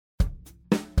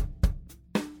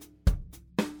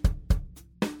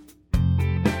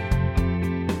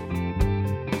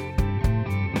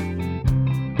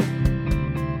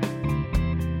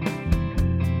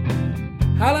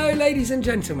ladies and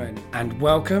gentlemen, and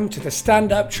welcome to the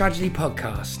Stand Up Tragedy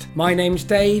Podcast. My name's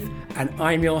Dave, and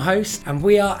I'm your host, and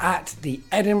we are at the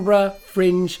Edinburgh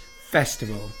Fringe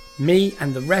Festival. Me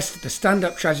and the rest of the Stand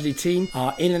Up Tragedy team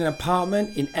are in an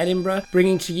apartment in Edinburgh,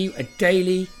 bringing to you a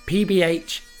daily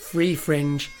PBH Free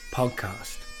Fringe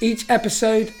podcast. Each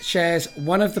episode shares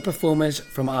one of the performers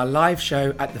from our live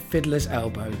show at the Fiddler's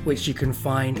Elbow, which you can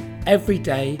find every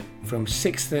day from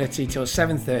 6:30 till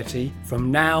 7:30 from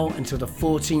now until the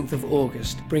 14th of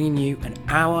August, bringing you an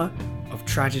hour of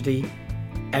tragedy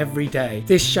every day.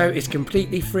 This show is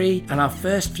completely free, and our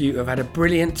first few have had a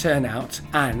brilliant turnout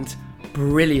and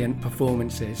brilliant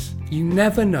performances. You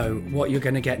never know what you're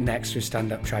going to get next with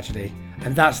Stand Up Tragedy,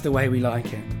 and that's the way we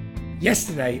like it.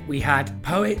 Yesterday, we had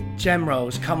poet Jem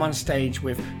Rolls come on stage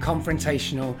with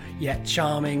confrontational yet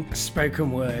charming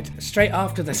spoken word, straight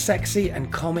after the sexy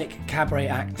and comic cabaret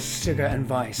act Sugar and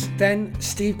Vice. Then,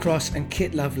 Steve Cross and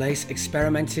Kit Lovelace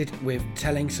experimented with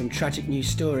telling some tragic news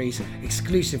stories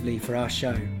exclusively for our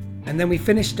show. And then we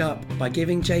finished up by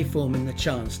giving Jay Foreman the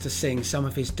chance to sing some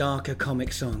of his darker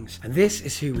comic songs. And this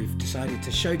is who we've decided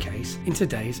to showcase in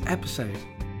today's episode.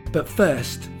 But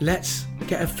first, let's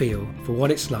get a feel for what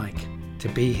it's like to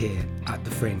be here at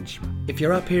the Fringe. If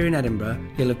you're up here in Edinburgh,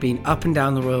 you'll have been up and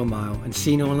down the Royal Mile and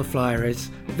seen all the flyers,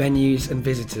 venues and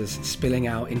visitors spilling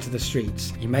out into the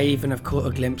streets. You may even have caught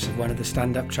a glimpse of one of the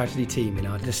Stand Up Tragedy team in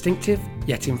our distinctive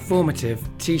yet informative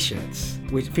t-shirts,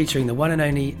 featuring the one and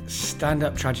only Stand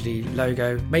Up Tragedy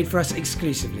logo, made for us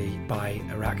exclusively by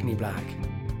Arachne Black.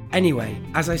 Anyway,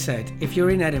 as I said, if you're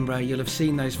in Edinburgh, you'll have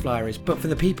seen those flyers, but for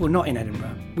the people not in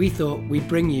Edinburgh, we thought we'd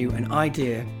bring you an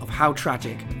idea of how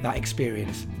tragic that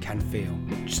experience can feel.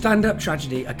 Stand Up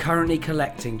Tragedy are currently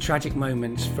collecting tragic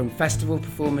moments from festival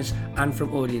performers and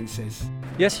from audiences.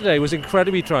 Yesterday was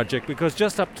incredibly tragic because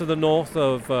just up to the north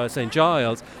of St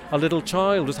Giles, a little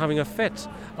child was having a fit.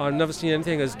 I've never seen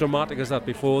anything as dramatic as that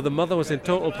before. The mother was in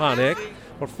total panic,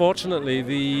 but fortunately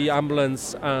the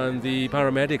ambulance and the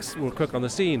paramedics were quick on the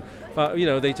scene.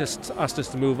 They just asked us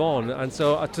to move on. And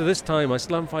so to this time, I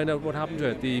still haven't found out what happened to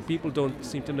it. The people don't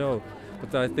seem to know,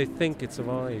 but they think it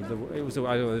survived. It was, I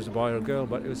don't know if it was a boy or a girl,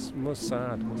 but it was most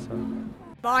sad.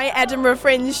 My Edinburgh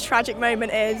Fringe tragic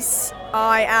moment is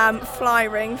I am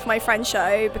flyering for my friend's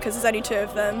show because there's only two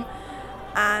of them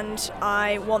and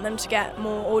I want them to get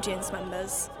more audience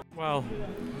members. Well,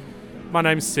 my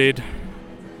name's Sid.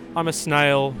 I'm a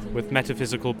snail with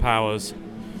metaphysical powers.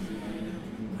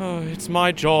 Oh, it's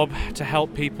my job to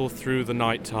help people through the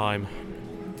night time.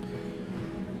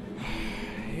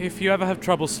 If you ever have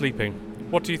trouble sleeping,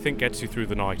 what do you think gets you through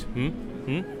the night?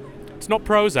 It's not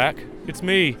Prozac, it's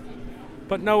me.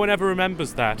 But no one ever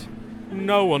remembers that.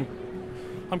 No one.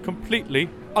 I'm completely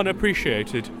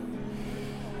unappreciated.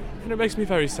 And it makes me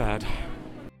very sad.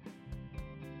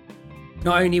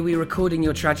 Not only are we recording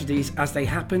your tragedies as they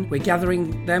happen, we're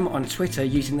gathering them on Twitter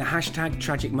using the hashtag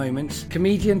Tragic Moments.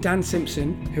 Comedian Dan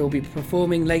Simpson, who will be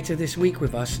performing later this week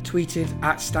with us, tweeted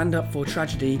at Stand Up for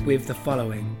Tragedy with the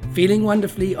following: "Feeling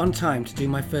wonderfully on time to do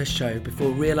my first show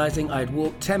before realising I had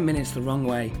walked 10 minutes the wrong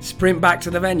way. Sprint back to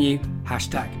the venue.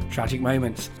 Hashtag Tragic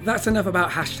Moments." That's enough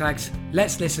about hashtags.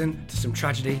 Let's listen to some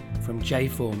tragedy from Jay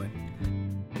Foreman.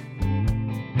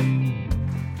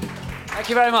 Thank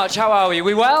you very much. How are we?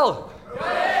 We well?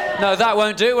 No, that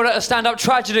won't do. We're at a stand-up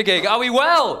tragedy gig. Are we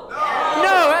well?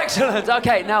 No, excellent.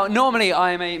 Okay, now, normally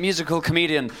I am a musical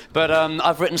comedian, but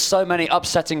I've written so many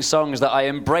upsetting songs that I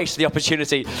embrace the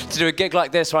opportunity to do a gig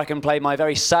like this where I can play my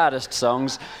very saddest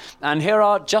songs, and here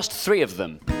are just 3 of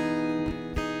them.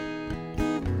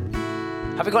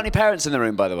 Have we got any parents in the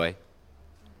room, by the way?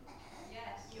 Yes,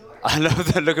 yours. I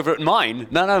love the look of it. Mine?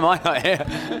 No, mine not here.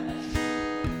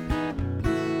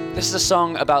 This is a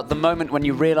song about the moment when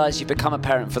you realise you've become a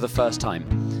parent for the first time,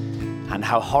 and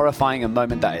how horrifying a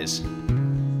moment that is.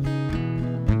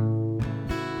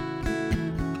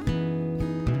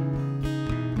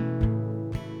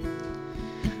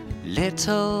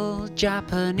 Little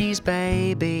Japanese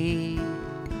baby,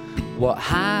 what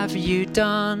have you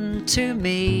done to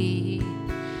me?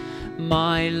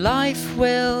 My life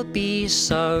will be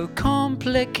so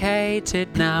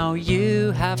complicated now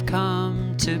you have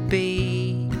come to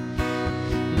be.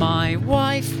 My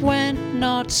wife went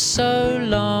not so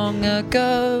long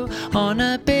ago on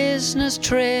a business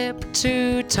trip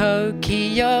to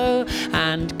Tokyo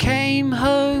and came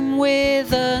home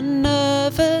with a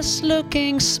nervous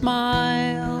looking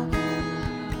smile.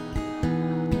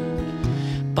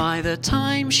 By the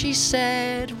time she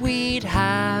said we'd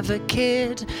have a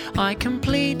kid, I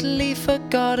completely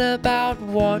forgot about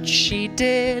what she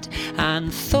did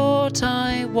and thought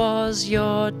I was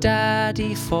your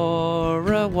daddy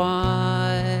for a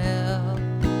while.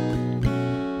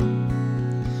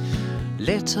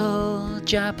 Little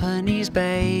Japanese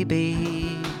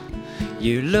baby,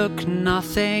 you look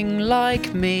nothing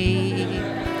like me.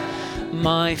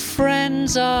 My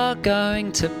friends are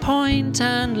going to point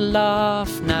and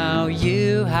laugh. Now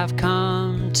you have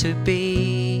come to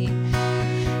be.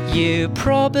 You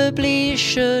probably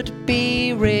should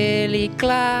be really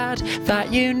glad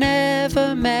that you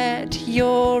never met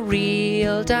your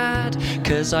real dad,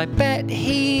 'cause I bet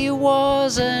he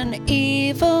was an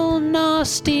evil,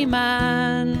 nasty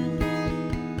man.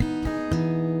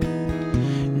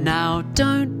 Now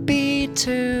don't be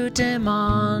too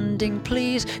demanding,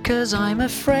 please, 'cause I'm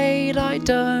afraid I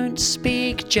don't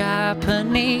speak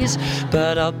Japanese,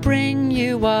 but I'll bring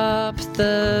you up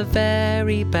the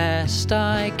very best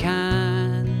I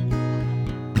can.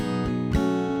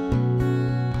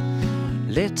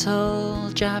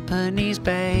 Little Japanese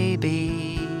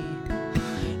baby,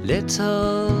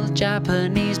 little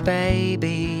Japanese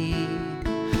baby,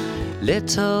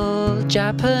 little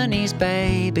Japanese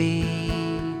baby.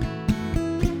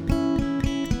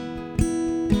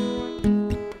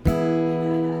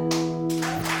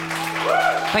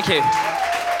 Thank you.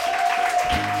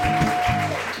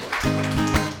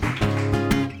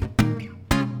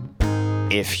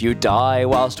 If you die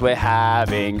whilst we're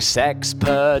having sex,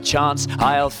 perchance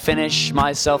I'll finish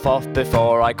myself off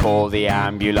before I call the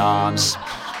ambulance.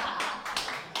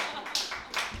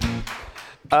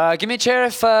 Give me a chair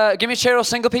if give me a chair all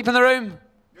single people in the room.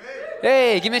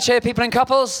 Hey, give me a chair people in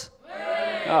couples.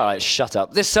 All right, shut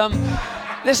up. This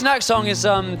next song is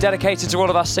dedicated to all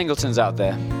of us singletons out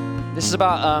there. This is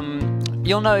about,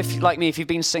 you'll know if, like me, if you've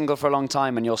been single for a long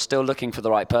time and you're still looking for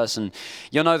the right person,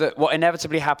 you'll know that what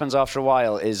inevitably happens after a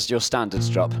while is your standards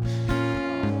drop.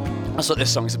 That's what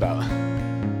this song's about.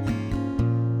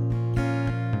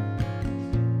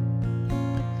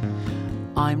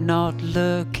 I'm not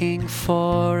looking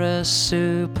for a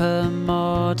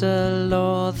supermodel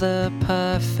or the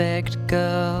perfect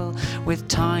girl with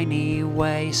tiny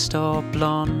waist or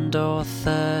blonde or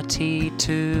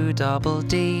 32 double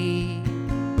D.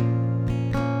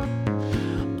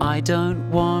 I don't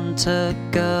want a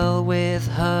girl with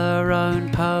her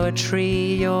own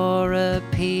poetry or a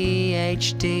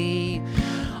PhD.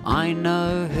 I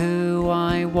know who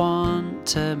I want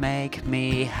to make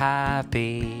me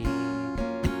happy.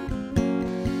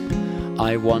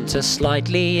 I want a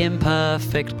slightly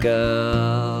imperfect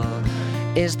girl.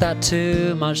 Is that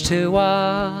too much to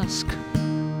ask?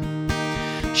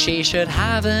 She should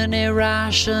have an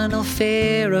irrational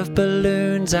fear of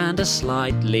balloons and a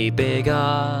slightly big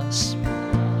ass.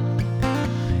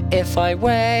 If I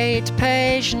wait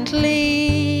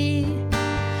patiently,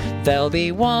 there'll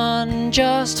be one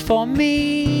just for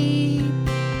me.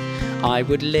 I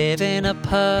would live in a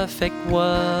perfect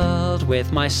world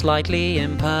with my slightly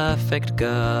imperfect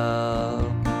girl.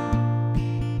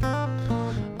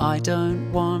 I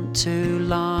don't want to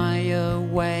lie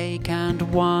awake and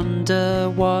wonder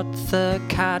what the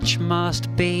catch must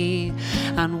be,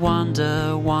 and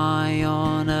wonder why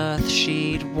on earth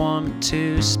she'd want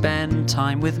to spend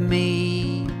time with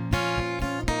me.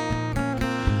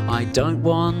 I don't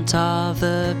want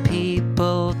other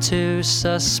people to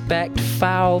suspect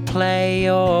foul play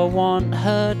or want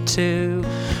her to.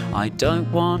 I don't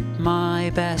want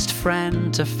my best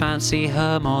friend to fancy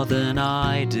her more than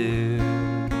I do.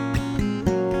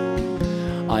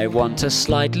 I want a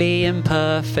slightly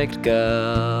imperfect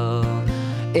girl.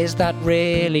 Is that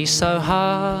really so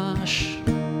harsh?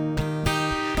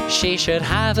 She should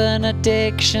have an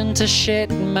addiction to shit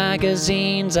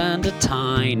magazines and a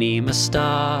tiny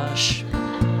moustache.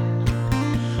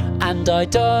 And I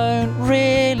don't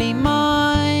really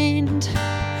mind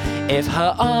if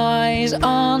her eyes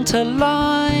aren't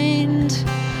aligned.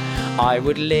 I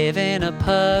would live in a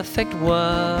perfect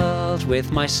world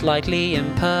with my slightly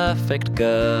imperfect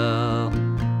girl.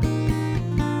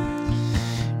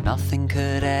 Nothing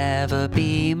could ever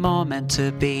be more meant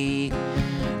to be.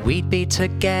 We'd be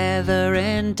together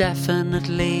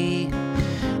indefinitely.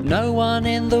 No one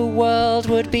in the world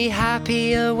would be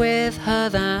happier with her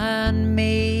than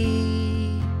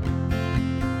me.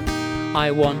 I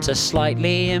want a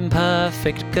slightly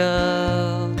imperfect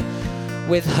girl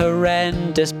with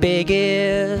horrendous big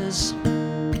ears.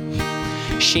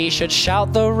 She should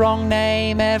shout the wrong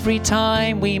name every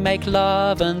time we make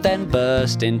love and then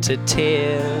burst into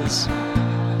tears.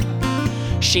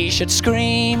 She should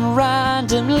scream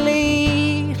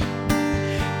randomly,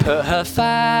 put her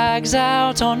fags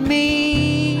out on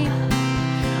me.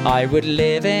 I would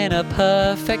live in a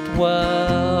perfect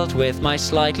world with my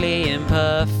slightly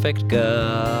imperfect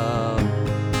girl.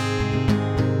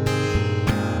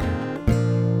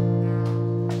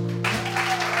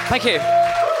 Thank you.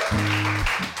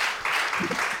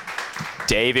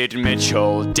 David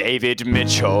Mitchell,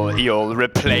 you'll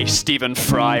replace Stephen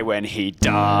Fry when he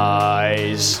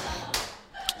dies.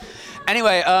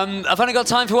 Anyway, I've only got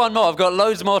time for one more. I've got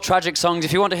loads more tragic songs.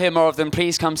 If you want to hear more of them,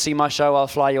 please come see my show. I'll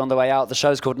fly you on the way out. The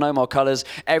show's called No More Colours,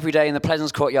 every day in the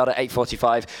Pleasance Courtyard at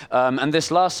 8:45. And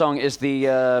this last song is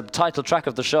the title track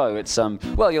of the show. It's,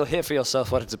 well, you'll hear for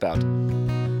yourself what it's about.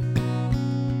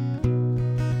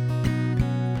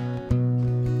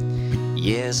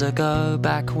 Years ago,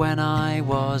 back when I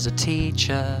was a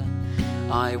teacher,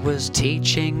 I was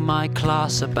teaching my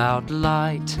class about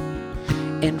light.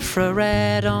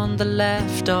 Infrared on the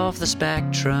left of the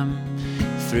spectrum,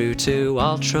 through to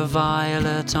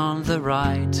ultraviolet on the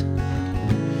right.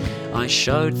 I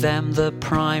showed them the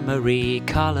primary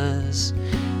colours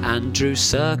and drew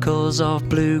circles of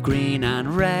blue, green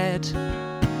and red.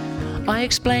 I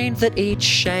explained that each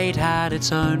shade had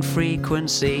its own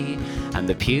frequency, and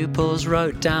the pupils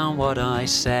wrote down what I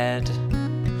said.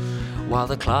 While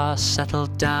the class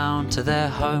settled down to their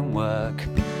homework,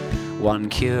 one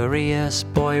curious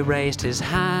boy raised his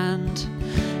hand.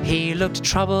 He looked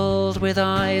troubled with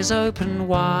eyes open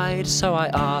wide, so I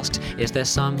asked, "Is there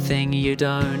something you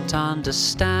don't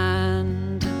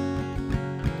understand?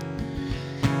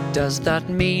 Does that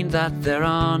mean that there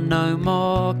are no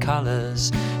more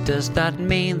colours? Does that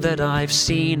mean that I've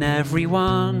seen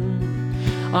everyone?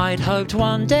 I'd hoped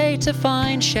one day to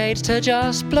find shades to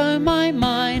just blow my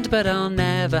mind, but I'll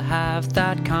never have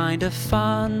that kind of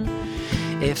fun.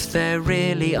 If there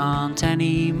really aren't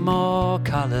any more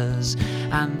colours,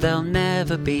 and there'll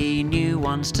never be new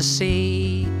ones to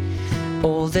see.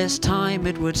 All this time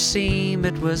it would seem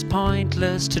it was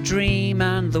pointless to dream,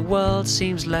 and the world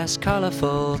seems less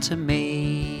colourful to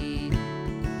me."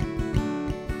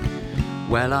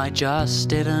 Well, I just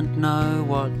didn't know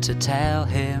what to tell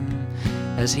him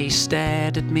as he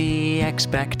stared at me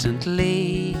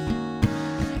expectantly.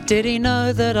 Did he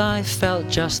know that I felt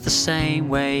just the same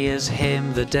way as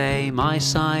him the day my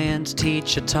science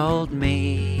teacher told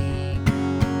me?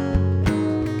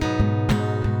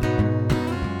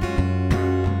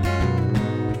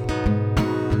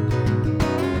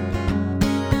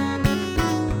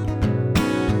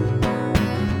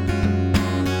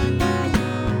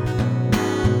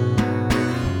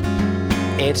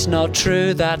 It's not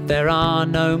true that there are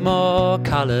no more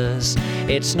colours.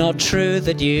 It's not true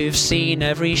that you've seen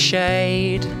every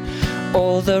shade.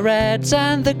 All the reds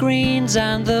and the greens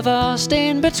and the vast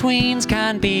in-betweens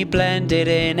can be blended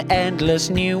in endless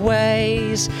new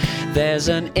ways. There's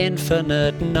an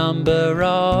infinite number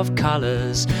of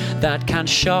colours that can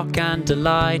shock and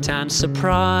delight and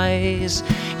surprise.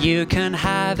 You can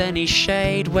have any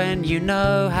shade when you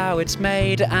know how it's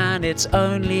made, and it's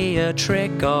only a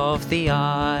trick of the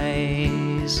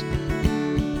eyes.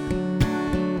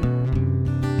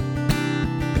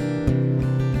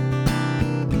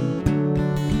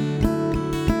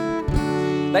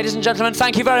 Ladies and gentlemen,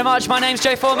 thank you very much. My name's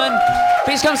Jay Foreman.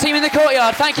 Please come see me in the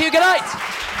courtyard. Thank you. Good night.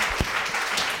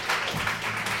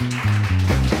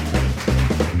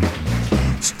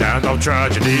 Stand-up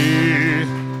tragedy.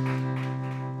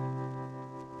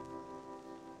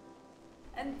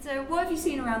 And what have you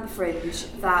seen around the Fringe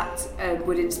that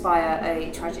would inspire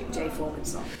a tragic Jay Foreman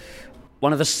song?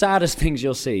 One of the saddest things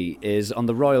you'll see is on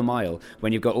the Royal Mile,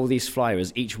 when you've got all these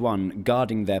flyers, each one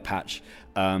guarding their patch,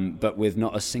 but with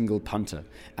not a single punter.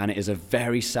 And it is a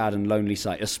very sad and lonely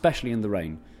sight, especially in the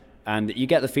rain. And you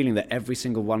get the feeling that every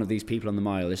single one of these people on the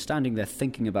mile is standing there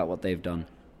thinking about what they've done.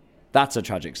 That's a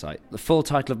tragic sight. The full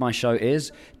title of my show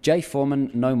is Jay Foreman,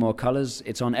 No More Colours.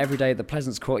 It's on every day at the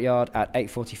Pleasance Courtyard at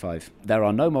 8:45. There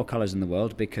are no more colours in the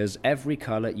world because every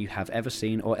colour you have ever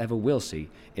seen or ever will see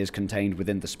is contained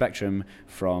within the spectrum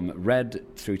from red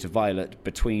through to violet,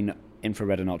 between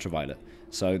infrared and ultraviolet.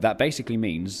 So that basically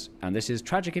means, and this is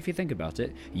tragic if you think about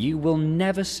it, you will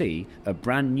never see a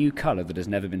brand new colour that has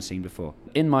never been seen before.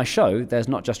 In my show, there's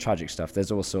not just tragic stuff,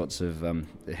 there's all sorts of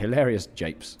hilarious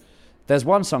japes. There's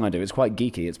one song I do, it's quite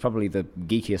geeky, it's probably the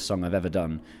geekiest song I've ever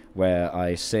done, where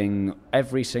I sing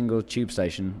every single tube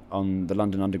station on the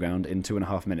London Underground in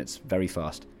 2.5 minutes, very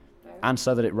fast. And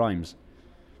so that it rhymes.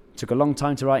 Took a long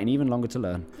time to write and even longer to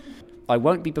learn. I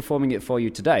won't be performing it for you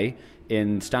today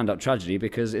in stand-up tragedy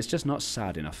because it's just not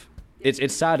sad enough.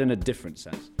 It's sad in a different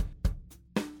sense.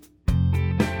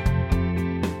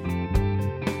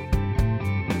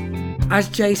 As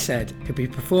Jay said, he'll be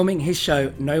performing his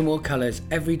show No More Colours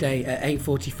every day at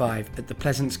 8:45 at the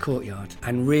Pleasance Courtyard.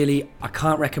 And really, I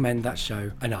can't recommend that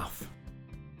show enough.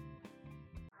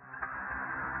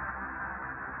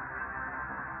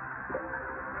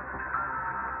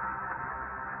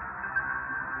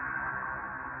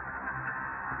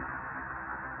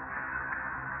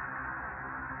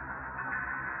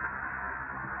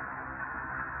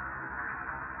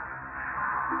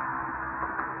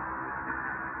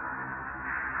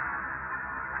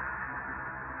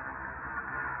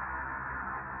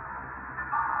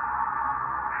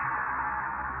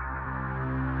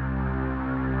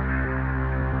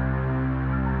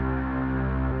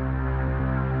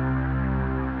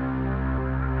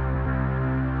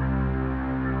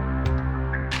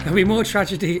 There'll be more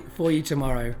tragedy for you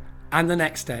tomorrow, and the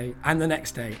next day, and the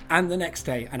next day, and the next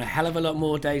day, and a hell of a lot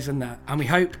more days than that. And we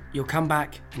hope you'll come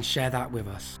back and share that with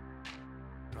us.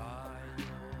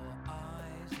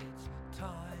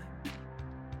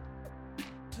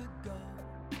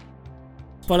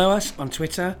 Follow us on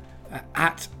Twitter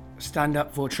at Stand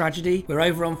Up For Tragedy. We're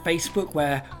over on Facebook,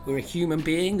 where we're a human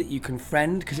being that you can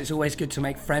friend, because it's always good to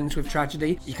make friends with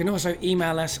tragedy. You can also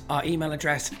email us. Our email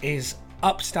address is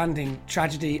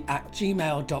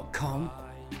upstandingtragedy@gmail.com.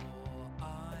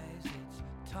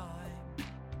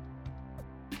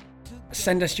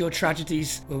 Send us your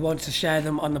tragedies. We want to share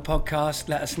them on the podcast.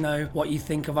 Let us know what you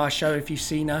think of our show if you've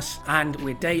seen us. And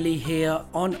we're daily here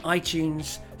on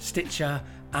iTunes, Stitcher,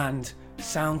 and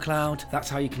SoundCloud. That's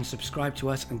how you can subscribe to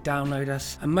us and download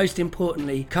us. And most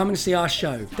importantly, come and see our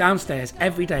show downstairs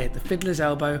every day at the Fiddler's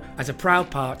Elbow as a proud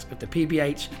part of the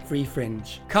PBH Free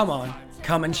Fringe. Come on,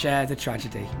 come and share the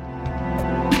tragedy.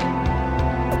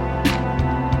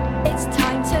 It's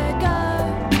time to go.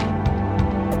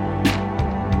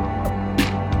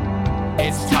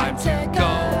 It's time to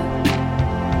go.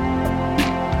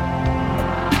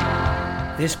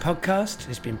 This podcast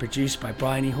has been produced by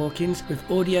Bryony Hawkins with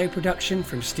audio production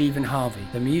from Stephen Harvey.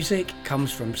 The music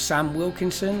comes from Sam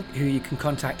Wilkinson, who you can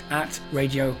contact at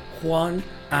Radio Juan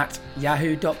at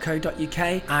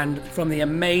yahoo.co.uk, and from the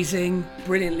amazing,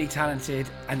 brilliantly talented,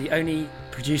 and the only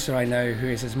producer I know who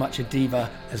is as much a diva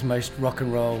as most rock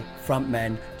and roll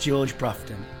frontmen, George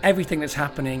Brufton. Everything that's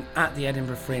happening at the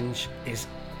Edinburgh Fringe is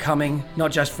coming,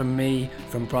 not just from me,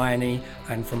 from Bryony,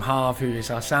 and from Harv, who is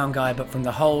our sound guy, but from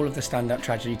the whole of the Stand Up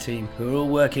Tragedy team, who are all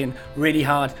working really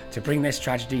hard to bring this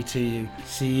tragedy to you.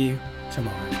 See you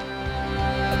tomorrow.